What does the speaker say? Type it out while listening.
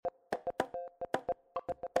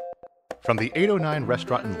From the 809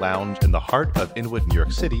 Restaurant and Lounge in the heart of Inwood, New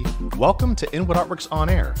York City, welcome to Inwood Artworks On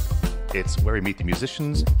Air. It's where we meet the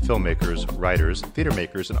musicians, filmmakers, writers, theater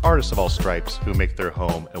makers, and artists of all stripes who make their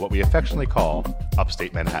home in what we affectionately call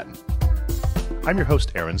upstate Manhattan. I'm your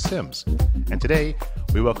host, Aaron Sims, and today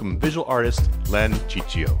we welcome visual artist Len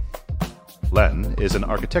Ciccio. Len is an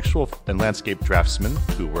architectural and landscape draftsman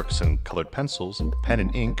who works in colored pencils, pen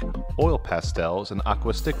and ink, oil pastels, and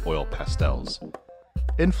aqua stick oil pastels.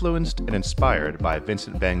 Influenced and inspired by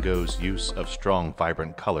Vincent van Gogh's use of strong,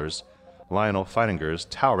 vibrant colors, Lionel Feininger's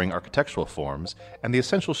towering architectural forms, and the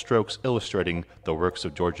essential strokes illustrating the works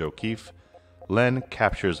of George O'Keeffe, Len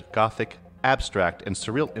captures Gothic, abstract, and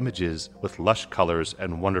surreal images with lush colors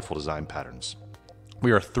and wonderful design patterns.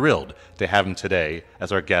 We are thrilled to have him today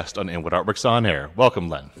as our guest on Inwood Artworks On Air. Welcome,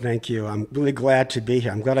 Len. Thank you. I'm really glad to be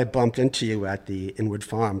here. I'm glad I bumped into you at the Inwood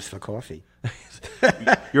Farms for coffee.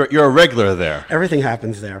 You're a regular there. Everything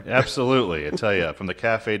happens there. Absolutely. I tell you, from the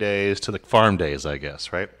cafe days to the farm days, I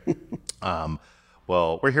guess, right?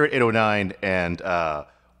 Well, we're here at 809, and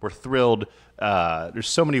we're thrilled. There's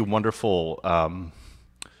so many wonderful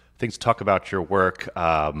things to talk about your work.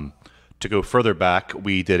 To go further back,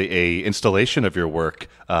 we did a installation of your work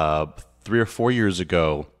 3 or 4 years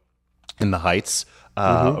ago in the Heights,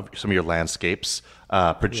 of some of your landscapes,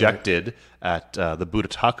 projected at the Buddha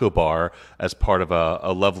Taco Bar as part of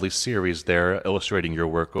a lovely series there, illustrating your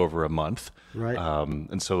work over a month. Right.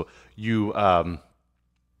 And so you, the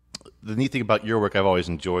neat thing about your work I've always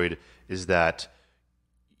enjoyed is that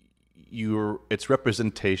it's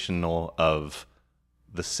representational of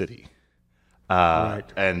the city.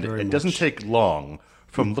 And very it doesn't much. take long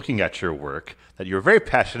from looking at your work that you're very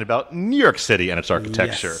passionate about New York City and its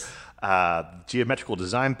architecture. Yes. Geometrical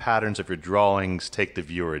design patterns of your drawings take the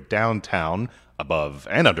viewer downtown, above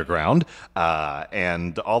and underground,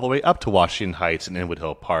 and all the way up to Washington Heights and Inwood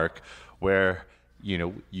Hill Park, where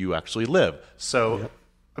you actually live. So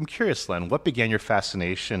I'm curious, Len, what began your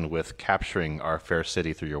fascination with capturing our fair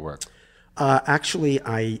city through your work? Actually,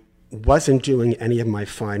 I wasn't doing any of my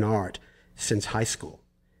fine art since high school.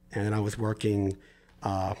 And I was working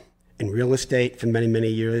in real estate for many, many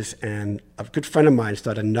years. And a good friend of mine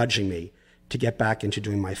started nudging me to get back into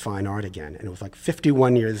doing my fine art again. And it was like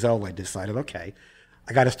 51 years old, I decided, okay,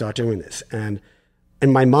 I got to start doing this. And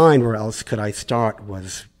in my mind, where else could I start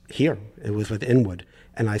was here. It was with Inwood.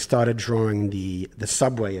 And I started drawing the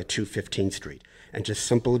subway at 215th Street and just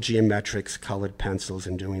simple geometrics, colored pencils,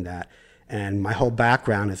 and doing that. And my whole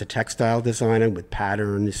background as a textile designer with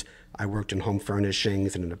patterns. I worked in home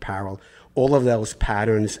furnishings and in apparel. All of those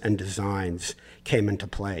patterns and designs came into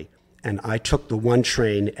play. And I took the 1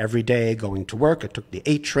 train every day going to work. I took the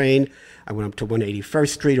 8 train. I went up to 181st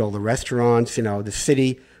Street, all the restaurants. The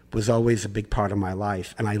city was always a big part of my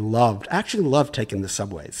life. And I actually loved taking the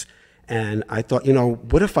subways. And I thought,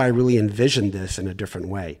 what if I really envisioned this in a different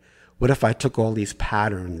way? What if I took all these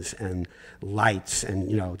patterns and lights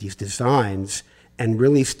and, these designs and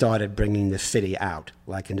really started bringing the city out,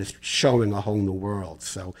 and just showing a whole new world.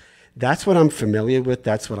 So that's what I'm familiar with.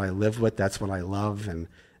 That's what I live with. That's what I love. And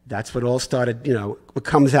that's what all started, what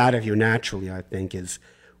comes out of you naturally, I think, is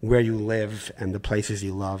where you live and the places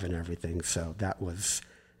you love and everything. So that was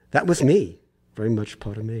me, very much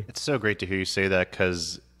part of me. It's so great to hear you say that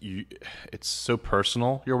because it's so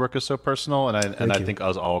personal. Your work is so personal, and I think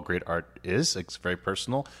as all great art is, it's very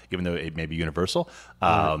personal, even though it may be universal.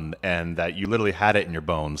 And that you literally had it in your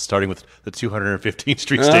bones, starting with the 215th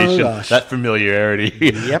Street station, that familiarity,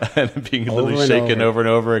 and being literally shaken over and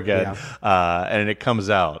over again, and it comes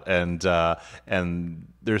out, and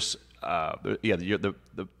there's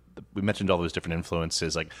we mentioned all those different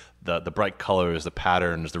influences, like the bright colors, the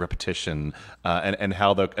patterns, the repetition, and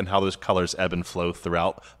how those colors ebb and flow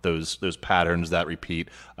throughout those patterns that repeat.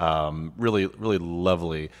 Really, really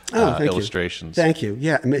lovely illustrations. Thank you.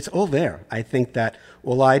 Yeah, it's all there. I think that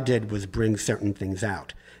all I did was bring certain things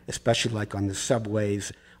out, especially like on the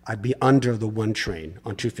subways. I'd be under the 1 train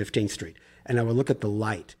on 215th Street, and I would look at the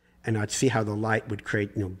light. And I'd see how the light would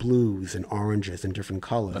create, blues and oranges and different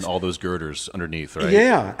colors. And all those girders underneath, right?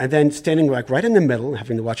 Yeah. And then standing right in the middle,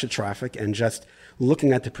 having to watch the traffic and just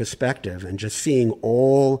looking at the perspective and just seeing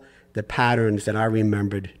all the patterns that I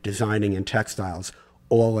remembered designing in textiles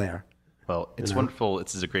all there. Well, it's wonderful.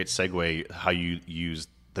 This is a great segue, how you use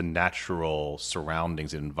the natural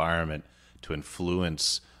surroundings and environment to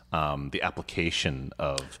influence the application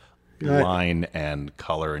of line and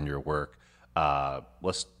color in your work.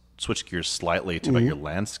 Let's switch gears slightly to about your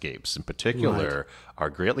landscapes in particular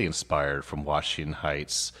are greatly inspired from Washington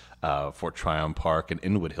Heights, Fort Tryon Park, and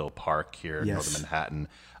Inwood Hill Park here in northern Manhattan.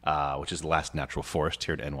 which is the last natural forest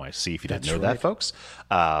here at NYC, if you didn't know right. that, folks.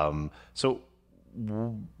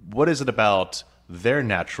 What is it about their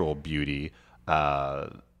natural beauty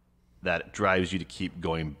that drives you to keep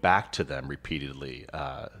going back to them repeatedly?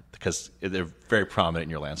 Because they're very prominent in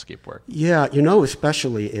your landscape work. Yeah,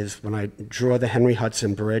 especially is when I draw the Henry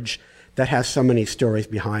Hudson Bridge, that has so many stories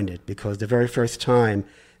behind it, because the very first time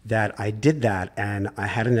that I did that, and I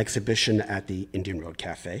had an exhibition at the Indian Road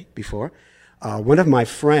Cafe before, one of my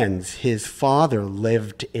friends, his father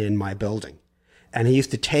lived in my building, and he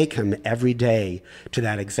used to take him every day to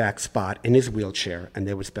that exact spot in his wheelchair, and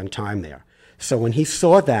they would spend time there. So when he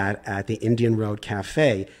saw that at the Indian Road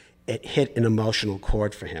Cafe, it hit an emotional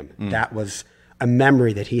chord for him. That was a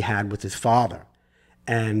memory that he had with his father.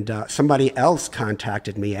 And somebody else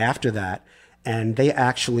contacted me after that, and they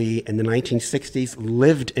actually, in the 1960s,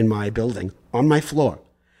 lived in my building on my floor.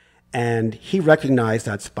 And he recognized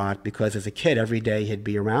that spot because as a kid, every day he'd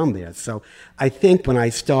be around there. So I think when I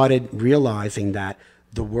started realizing that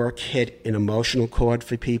the work hit an emotional chord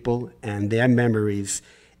for people and their memories,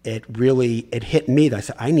 it hit me that I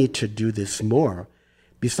said, I need to do this more.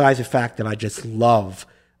 Besides the fact that I just love,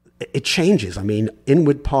 it changes. I mean,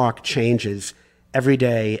 Inwood Park changes every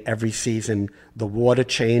day, every season. The water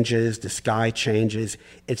changes, the sky changes.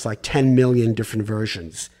 It's like 10 million different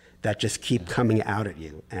versions that just keep coming out at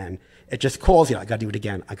you. And it just calls you, I got to do it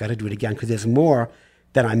again. I got to do it again, because there's more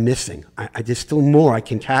that I'm missing. There's still more I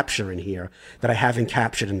can capture in here that I haven't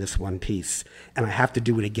captured in this one piece. And I have to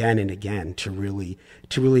do it again and again to really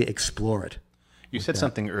explore it. You said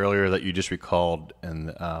something earlier that you just recalled,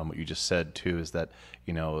 and what you just said too is that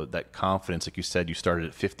that confidence, like you said, you started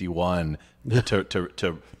at 51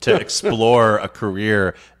 to explore a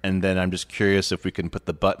career, and then I'm just curious if we can put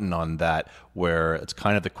the button on that, where it's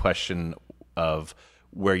kind of the question of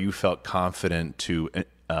where you felt confident to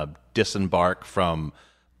disembark from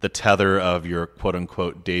the tether of your quote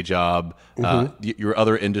unquote day job, your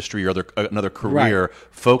other industry, your another career, right,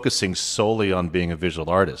 focusing solely on being a visual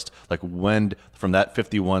artist. Like when, from that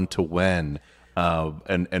 51 to when,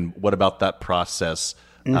 and what about that process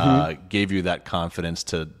gave you that confidence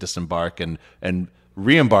to disembark and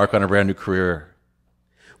re-embark on a brand new career?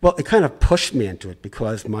 Well, it kind of pushed me into it,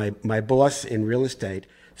 because my boss in real estate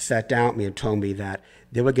sat down with me and told me that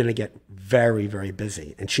they were going to get very, very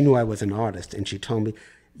busy. And she knew I was an artist, and she told me,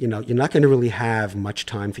 you're not going to really have much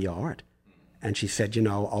time for your art. And she said,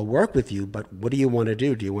 I'll work with you, but what do you want to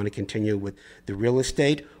do? Do you want to continue with the real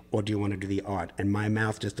estate, or do you want to do the art? And my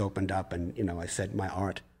mouth just opened up, and, I said, my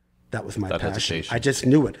art. That was my passion. Hesitation. I just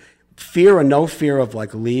knew it. Fear or no fear of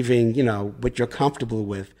like leaving, what you're comfortable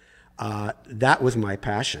with. That was my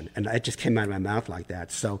passion. And it just came out of my mouth like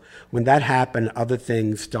that. So when that happened, other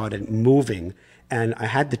things started moving, and I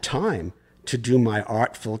had the time to do my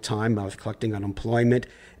art full time. I was collecting unemployment,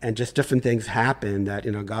 and just different things happened that,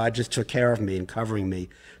 God just took care of me and covering me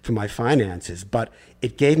for my finances. But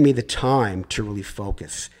it gave me the time to really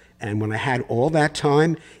focus. And when I had all that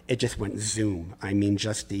time, it just went zoom. I mean,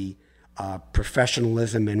 just the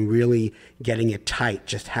professionalism and really getting it tight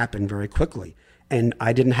just happened very quickly. And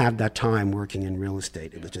I didn't have that time working in real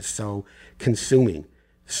estate. It was just so consuming.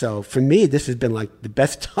 So for me, this has been like the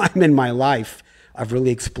best time in my life of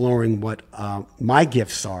really exploring what my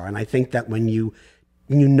gifts are. And I think that when you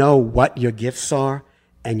know what your gifts are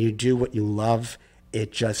and you do what you love,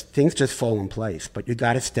 things just fall in place. But you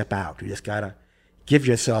got to step out. You just got to give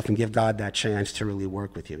yourself and give God that chance to really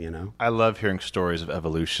work with you, I love hearing stories of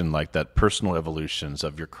evolution like that, personal evolutions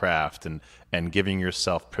of your craft, and giving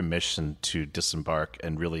yourself permission to disembark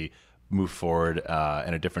and really move forward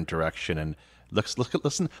in a different direction. And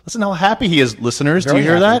listen how happy he is, listeners. Very Do you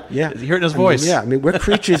hear happy. that? Yeah. You hear it in his voice. I mean, we're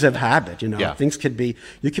creatures of habit, Yeah. Things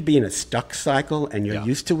you could be in a stuck cycle and you're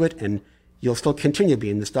used to it, and you'll still continue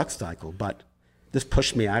being in the stuck cycle. But this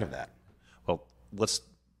pushed me out of that. Well, let's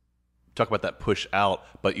talk about that push out.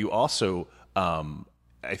 But you also,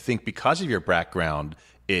 I think because of your background,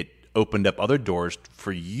 it opened up other doors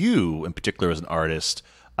for you in particular as an artist,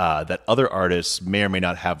 that other artists may or may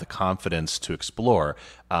not have the confidence to explore,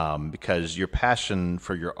 because your passion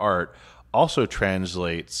for your art also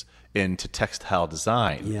translates into textile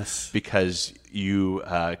design. Yes. Because you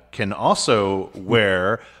can also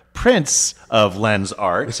wear prints of Len's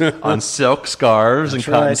art on silk scarves and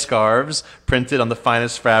cotton scarves printed on the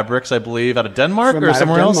finest fabrics, I believe, out of Denmark or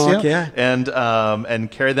somewhere else. Yeah.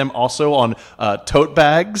 And carry them also on tote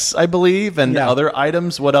bags, I believe, and other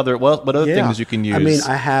items. What other things you can use? I mean,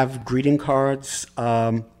 I have greeting cards.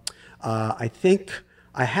 I think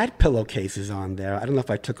I had pillowcases on there. I don't know if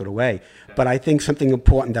I took it away, but I think something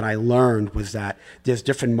important that I learned was that there's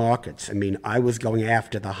different markets. I mean, I was going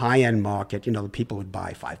after the high-end market. You know, the people would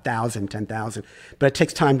buy 5,000, 10,000, but it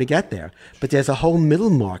takes time to get there. But there's a whole middle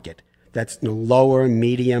market that's, you know, lower,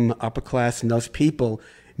 medium, upper class, and those people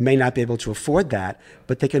may not be able to afford that,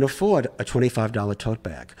 but they can afford a $25 tote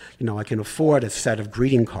bag. You know, I can afford a set of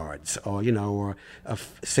greeting cards, or, you know, or a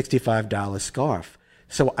 $65 scarf.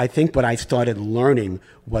 So I think what I started learning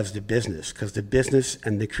was the business, because the business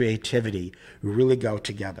and the creativity really go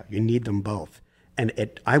together. You need them both. And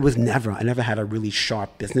I never had a really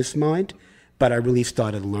sharp business mind, but I really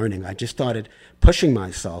started learning. I just started pushing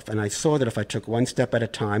myself, and I saw that if I took one step at a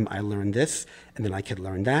time, I learned this, and then I could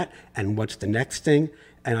learn that, and what's the next thing?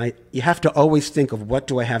 And you have to always think of, what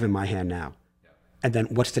do I have in my hand now? And then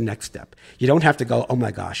what's the next step? You don't have to go, oh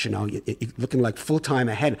my gosh, you know, you're looking like full-time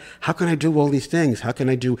ahead. How can I do all these things? How can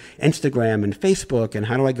I do Instagram and Facebook? And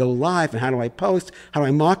how do I go live? And how do I post? How do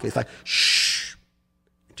I market? It's like, shh,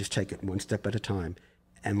 just take it one step at a time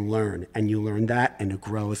and learn. And you learn that, and it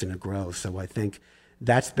grows and it grows. So I think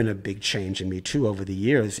that's been a big change in me too over the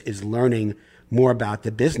years, is learning more about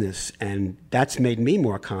the business. And that's made me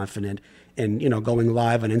more confident in, you know, going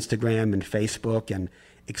live on Instagram and Facebook and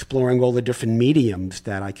exploring all the different mediums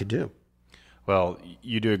that I could do. Well,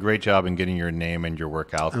 you do a great job in getting your name and your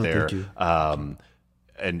work out there. Thank you.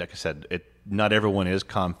 And like I said, not everyone is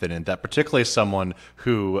confident. That particularly someone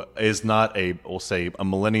who is not we'll say a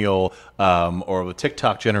millennial or a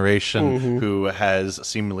TikTok generation who has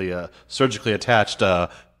seemingly a surgically attached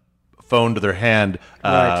phone to their hand,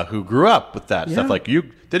 Right. who grew up with that stuff. Like,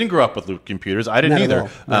 you didn't grow up with computers. I didn't Not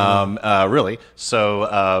at either, really. So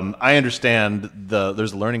I understand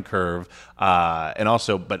there's a learning curve, and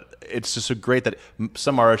also, but it's just so great that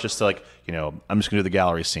some artists just like, you know, I'm just going to do the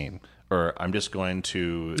gallery scene, or I'm just going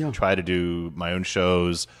to try to do my own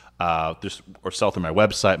shows, or sell through my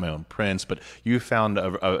website, my own prints. But you found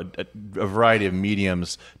a variety of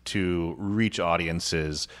mediums to reach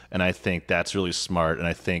audiences, and I think that's really smart. And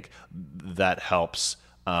I think that helps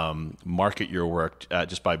market your work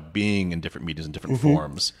just by being in different mediums and different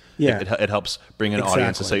forms. Yeah. It helps bring an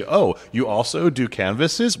audience to say, "Oh, you also do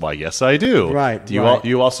canvases? Why, yes, I do." Right. Do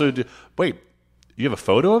you also do? Wait. You have a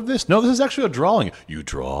photo of this? No, this is actually a drawing. You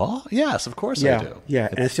draw? Yes, of course I do. Yeah,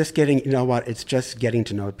 and it's just getting, you know what, it's just getting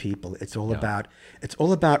to know people. It's all about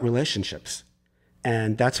relationships.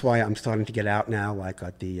 And that's why I'm starting to get out now, like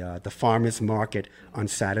at the farmers market on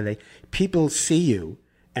Saturday. People see you,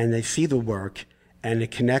 and they see the work, and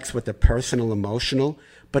it connects with the personal, emotional,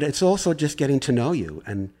 but it's also just getting to know you.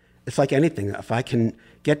 And it's like anything. If I can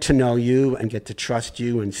get to know you and get to trust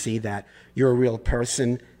you and see that you're a real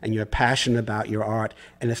person and you're passionate about your art,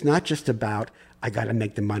 and it's not just about, I got to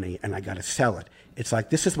make the money and I got to sell it. It's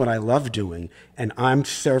like, this is what I love doing, and I'm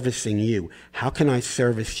servicing you. How can I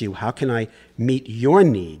service you? How can I meet your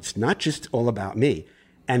needs? Not just all about me.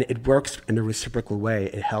 And it works in a reciprocal way.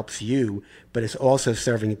 It helps you, but it's also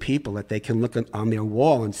serving people that they can look on their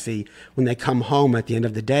wall and see when they come home at the end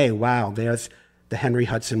of the day, wow, there's the Henry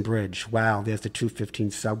Hudson Bridge. Wow, there's the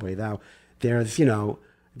 215 subway. Now, there's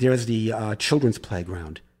the children's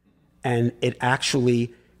playground. And it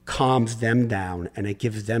actually calms them down, and it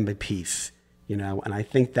gives them a peace, you know. And I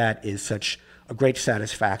think that is such a great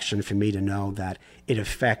satisfaction for me to know that it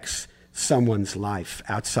affects someone's life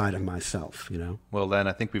outside of myself, you know. Well, Len,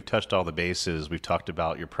 I think we've touched all the bases. We've talked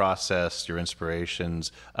about your process, your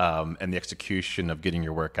inspirations, and the execution of getting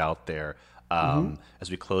your work out there. As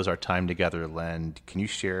we close our time together, Len, can you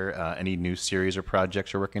share any new series or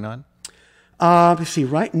projects you're working on? See,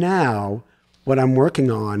 right now, what I'm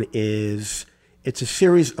working on it's a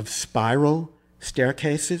series of spiral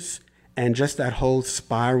staircases, and just that whole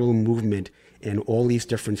spiral movement in all these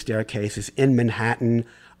different staircases in Manhattan,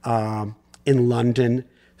 in London.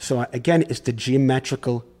 So again, it's the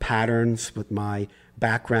geometrical patterns with my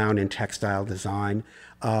background in textile design.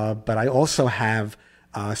 But I also have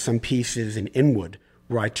some pieces in Inwood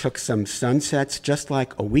where I took some sunsets just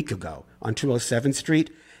like a week ago on 207th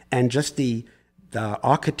Street, and just the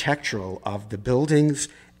architectural of the buildings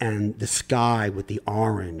and the sky with the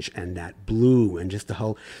orange and that blue and just the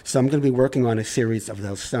whole. So I'm going to be working on a series of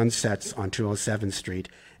those sunsets on 207th Street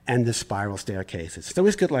and the spiral staircases. It's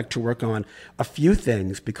always good to work on a few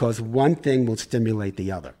things, because one thing will stimulate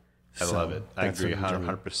the other. I love it. I agree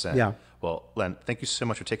 100%. Yeah. Well, Len, thank you so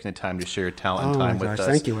much for taking the time to share your talent and time with us.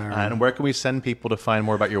 Thank you, Aaron. And where can we send people to find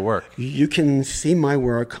more about your work? You can see my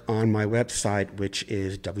work on my website, which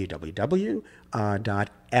is www.elciccio,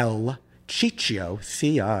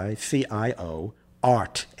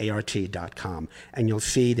 art.com. And you'll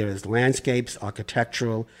see there's landscapes,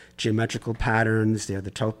 architectural, geometrical patterns. There are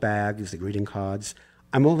the tote bags, the greeting cards.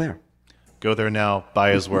 I'm all there. Go there now,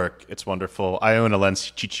 buy his work. It's wonderful. I own a Len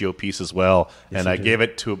Ciccio piece as well, and I gave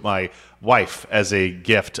it to my wife as a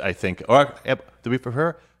gift, I think. Or did we for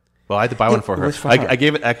her? Well, I had to buy one for her. It was for her. I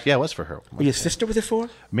gave it, actually, yeah, it was for her. Your sister was it for?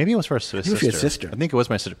 Maybe it was for her sister. For your sister. I think it was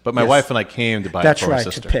my sister. But my Yes. wife and I came to buy That's it for right,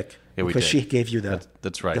 her sister. to pick. Yeah, we because did. she gave you the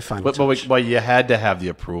That's right. the final But touch. you had to have the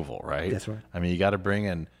approval, right? That's right. I mean, you got to bring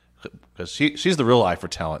in, because she's the real eye for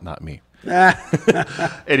talent, not me.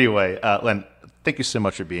 Anyway, Len, thank you so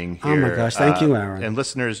much for being here. Oh my gosh, thank you, Aaron. And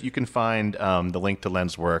listeners, you can find the link to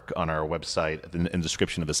Len's work on our website in the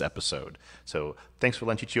description of this episode. So thanks for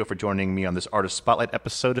Len Ciccio for joining me on this Artist Spotlight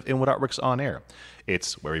episode of Inwood Artworks On Air.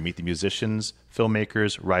 It's where we meet the musicians,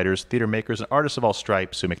 filmmakers, writers, theater makers, and artists of all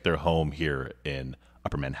stripes who make their home here in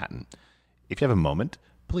Upper Manhattan. If you have a moment,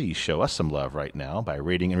 please show us some love right now by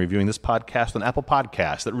rating and reviewing this podcast on Apple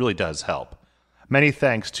Podcasts. That really does help. Many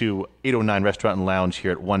thanks to 809 Restaurant and Lounge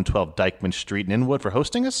here at 112 Dyckman Street in Inwood for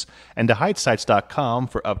hosting us, and to HideSites.com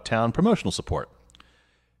for Uptown promotional support.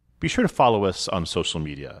 Be sure to follow us on social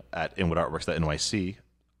media at InwoodArtworks.nyc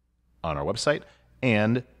on our website,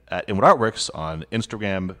 and at Inwood Artworks on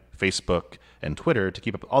Instagram, Facebook, and Twitter to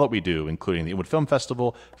keep up with all that we do, including the Inwood Film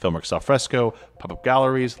Festival, Filmworks Al Fresco, pop-up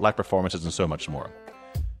galleries, live performances, and so much more.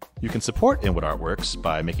 You can support Inwood Artworks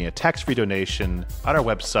by making a tax-free donation at our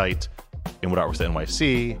website,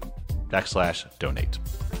 InwoodArtworks.nyc/donate.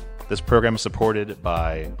 This program is supported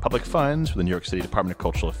by public funds from the New York City Department of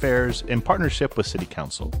Cultural Affairs in partnership with City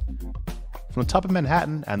Council. From the top of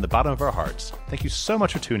Manhattan and the bottom of our hearts, thank you so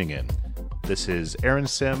much for tuning in. This is Aaron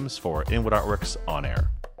Sims for Inwood Artworks On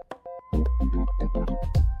Air.